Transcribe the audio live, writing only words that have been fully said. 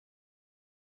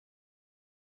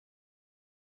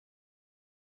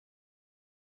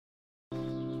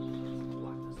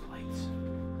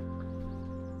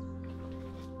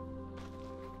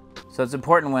So it's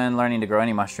important when learning to grow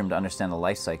any mushroom to understand the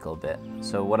life cycle a bit.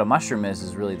 So what a mushroom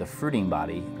is really the fruiting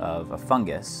body of a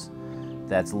fungus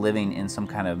that's living in some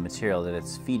kind of material that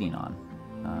it's feeding on.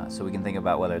 So we can think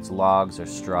about whether it's logs or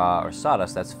straw or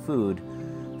sawdust, that's food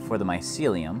for the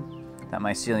mycelium. That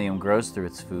mycelium grows through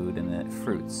its food and then it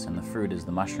fruits, and the fruit is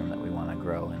the mushroom that we want to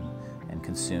grow and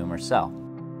consume or sell.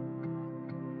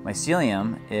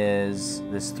 Mycelium is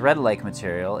this thread-like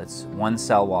material. It's one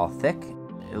cell wall thick.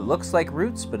 It looks like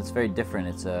roots, but it's very different.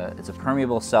 It's a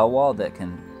permeable cell wall that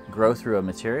can grow through a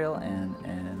material and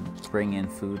bring in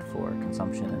food for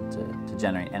consumption and to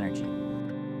generate energy.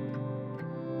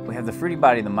 We have the fruity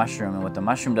body of the mushroom, and what the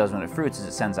mushroom does when it fruits is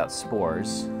it sends out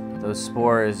spores. Those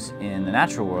spores in the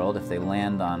natural world, if they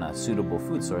land on a suitable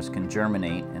food source, can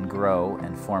germinate and grow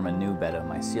and form a new bed of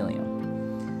mycelium.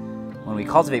 When we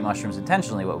cultivate mushrooms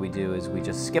intentionally, what we do is we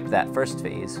just skip that first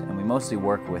phase, and we mostly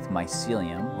work with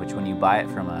mycelium, which when you buy it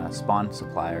from a spawn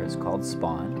supplier is called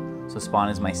spawn. So spawn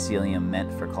is mycelium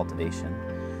meant for cultivation.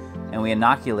 And we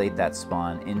inoculate that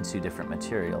spawn into different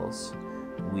materials.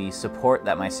 We support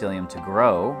that mycelium to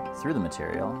grow through the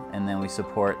material, and then we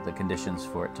support the conditions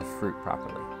for it to fruit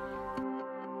properly.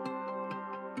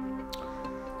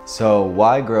 So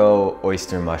why grow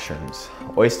oyster mushrooms?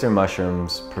 Oyster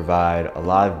mushrooms provide a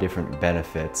lot of different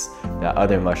benefits that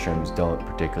other mushrooms don't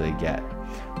particularly get.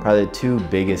 Probably the two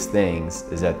biggest things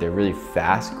is that they're really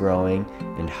fast growing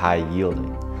and high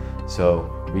yielding. So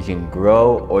we can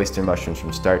grow oyster mushrooms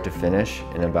from start to finish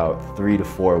in about 3 to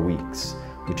 4 weeks,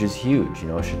 which is huge. You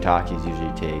know, shiitakes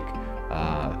usually take,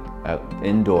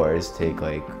 indoors take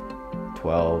like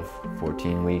 12,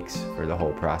 14 weeks for the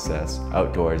whole process.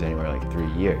 Outdoors, anywhere like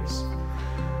 3 years.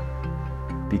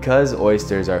 Because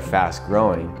oysters are fast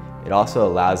growing, it also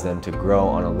allows them to grow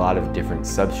on a lot of different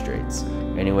substrates,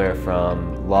 anywhere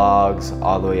from logs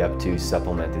all the way up to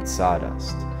supplemented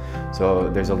sawdust. So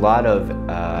there's a lot of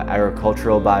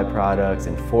agricultural byproducts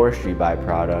and forestry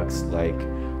byproducts like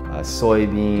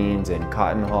soybeans and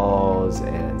cotton hulls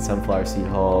and sunflower seed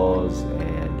hulls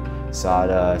and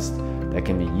sawdust that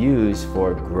can be used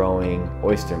for growing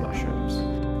oyster mushrooms.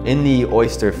 In the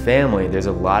oyster family, there's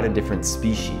a lot of different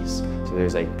species. So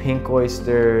there's like pink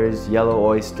oysters, yellow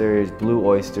oysters, blue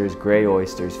oysters, gray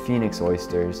oysters, phoenix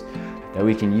oysters, that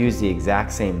we can use the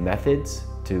exact same methods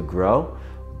to grow,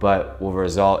 but will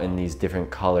result in these different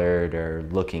colored or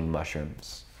looking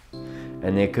mushrooms.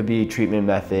 And it could be treatment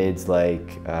methods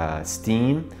like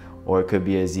steam, or it could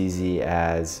be as easy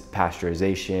as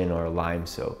pasteurization or lime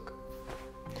soak.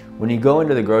 When you go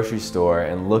into the grocery store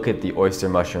and look at the oyster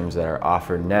mushrooms that are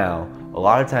offered now, a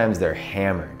lot of times they're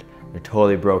hammered. They're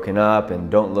totally broken up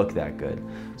and don't look that good.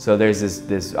 So there's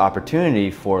this opportunity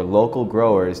for local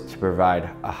growers to provide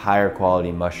a higher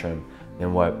quality mushroom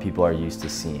than what people are used to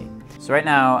seeing. So right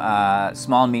now,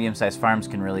 small and medium-sized farms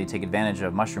can really take advantage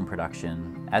of mushroom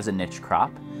production as a niche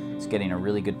crop. It's getting a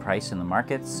really good price in the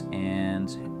markets,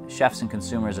 and chefs and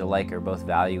consumers alike are both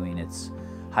valuing its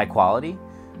high quality,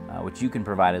 which you can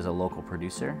provide as a local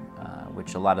producer,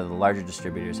 which a lot of the larger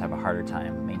distributors have a harder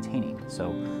time maintaining.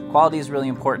 So quality is really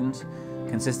important,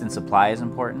 consistent supply is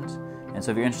important, and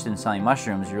so if you're interested in selling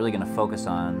mushrooms, you're really going to focus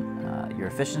on your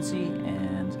efficiency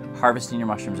and harvesting your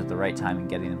mushrooms at the right time and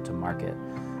getting them to market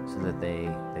so that they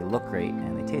look great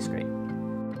and they taste great.